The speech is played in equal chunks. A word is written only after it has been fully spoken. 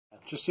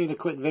just doing a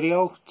quick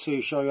video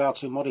to show you how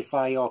to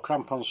modify your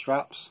crampon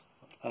straps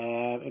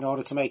in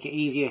order to make it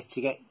easier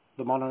to get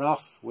them on and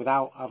off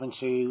without having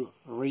to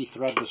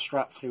rethread the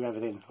strap through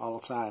everything all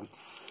the time.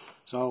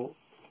 So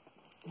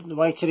the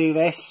way to do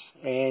this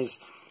is,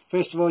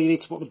 first of all, you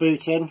need to put the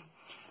boot in,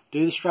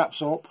 do the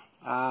straps up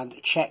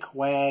and check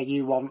where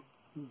you want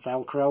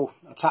Velcro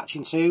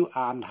attaching to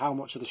and how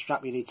much of the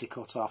strap you need to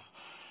cut off.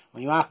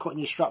 When you are cutting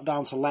your strap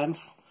down to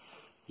length,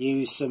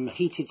 use some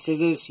heated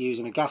scissors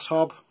using a gas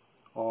hob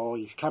or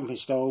your camping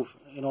stove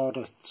in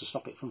order to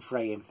stop it from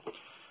fraying.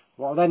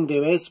 What I'll then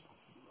do is,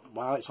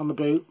 while it's on the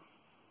boot,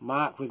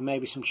 mark with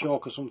maybe some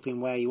chalk or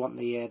something where you want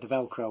the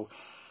Velcro.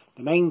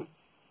 The main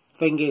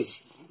thing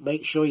is,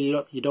 make sure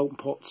you don't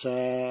put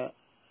the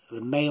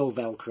male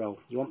Velcro.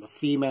 You want the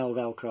female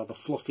Velcro, the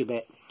fluffy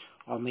bit,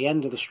 on the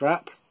end of the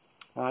strap,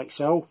 like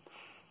so.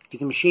 If you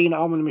can machine it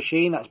on with the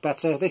machine, that's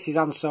better. This is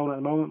hand sewn at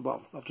the moment,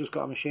 but I've just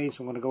got a machine,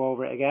 so I'm going to go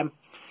over it again.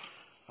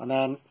 And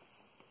then,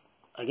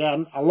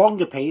 again, a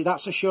longer piece,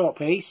 that's a short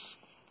piece,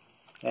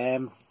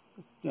 you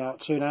know,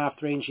 2.5,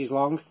 3 inches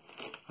long.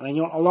 And then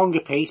you want a longer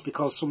piece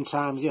because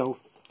sometimes, you know,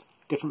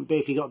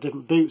 if you've got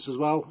different boots as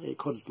well, it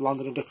could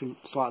land in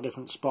a slightly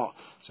different spot.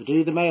 So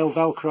do the male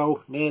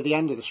Velcro near the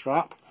end of the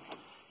strap.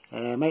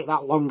 Make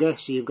that longer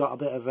so you've got a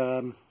bit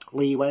of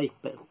leeway,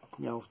 bit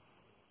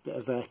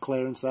of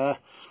clearance there.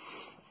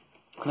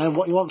 And then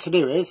what you want to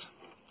do is,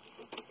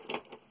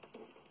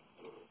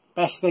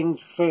 best thing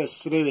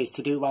first to do is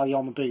to do it while you're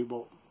on the boot,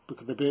 but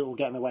because the boot will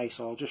get in the way,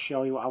 so I'll just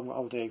show you what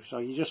I'll do. So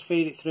you just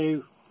feed it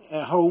through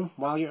at home,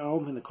 while you're at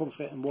home, in the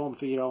comfort and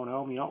warmth of your own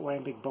home. You're not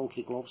wearing big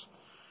bulky gloves.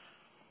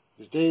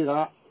 Just do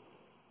that.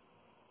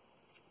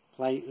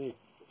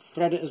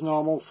 Thread it as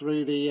normal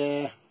through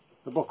the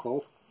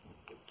buckle,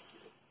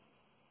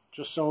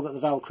 just so that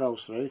the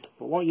Velcro's through.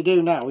 But what you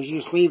do now is you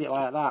just leave it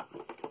like that,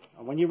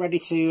 and when you're ready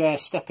to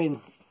step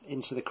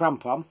into the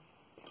crampon,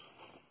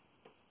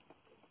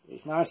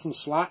 it's nice and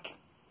slack,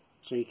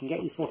 so you can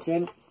get your foot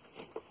in,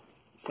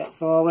 step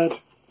forward,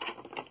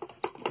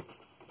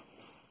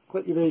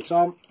 clip your boots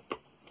on,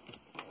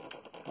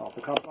 pop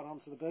the crampon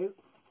onto the boot,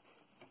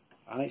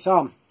 and it's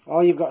on.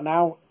 All you've got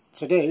now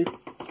to do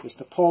is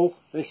to pull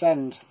this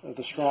end of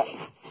the strap.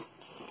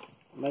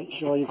 Make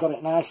sure you've got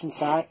it nice and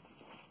tight.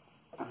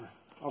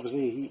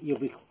 Obviously you'll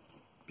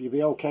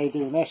be okay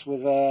doing this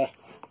with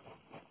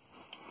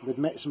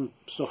mitts and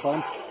stuff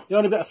on. The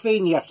only bit of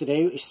feeding you have to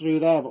do is through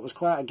there, but there's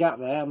quite a gap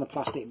there on the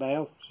plastic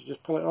bail. So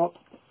just pull it up,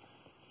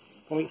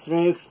 pull it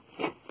through,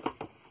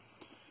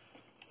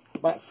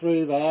 back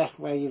through there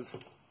where you've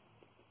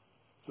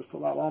just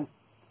put that one.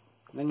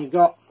 And then you've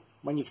got,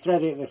 when you've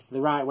threaded it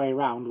the right way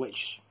round,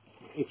 which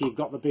if you've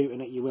got the boot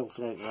in it you will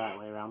thread it the right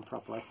way around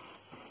properly,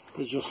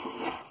 is just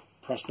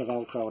press the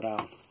Velcro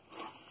down.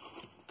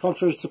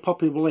 Contrary to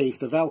popular belief,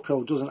 the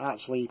Velcro doesn't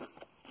actually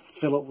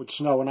fill up with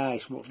snow and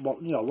ice. You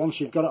know,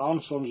 once you've got it on,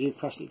 as long as you've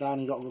pressed it down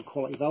and you've got good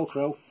quality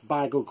Velcro,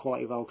 buy good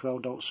quality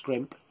Velcro, don't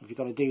scrimp. If you're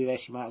going to do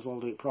this, you might as well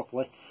do it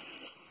properly.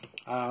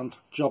 And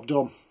job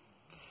done.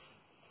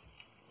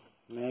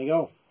 And there you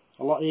go.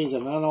 A lot easier.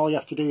 And then all you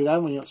have to do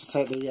then, when you want to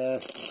take the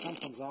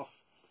crampons off,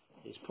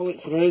 is pull it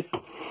through,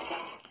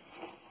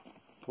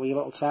 pull your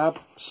little tab,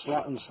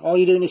 slackens. All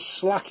you're doing is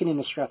slackening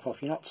the strap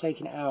off, you're not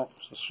taking it out.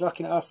 So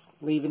slacken it off,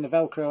 leaving the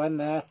Velcro in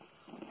there,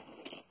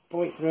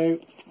 pull it through.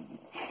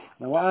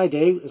 Now what I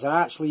do is I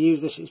actually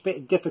use this, it's a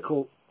bit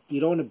difficult, you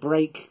don't want to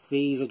break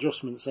these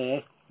adjustments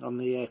here on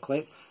the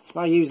clip, so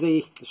I use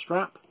the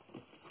strap,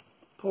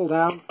 pull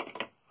down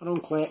and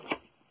unclip,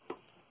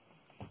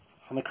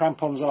 and the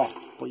crampon's off,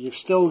 but you've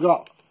still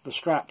got the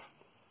strap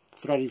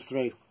threaded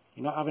through.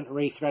 You're not having to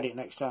re-thread it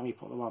next time you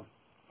put them on.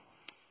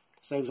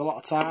 Saves a lot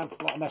of time,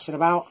 a lot of messing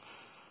about,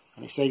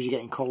 and it saves you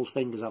getting cold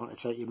fingers having to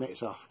take your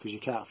mitts off because you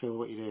can't feel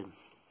what you're doing.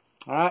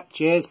 Alright,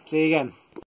 cheers, see you again.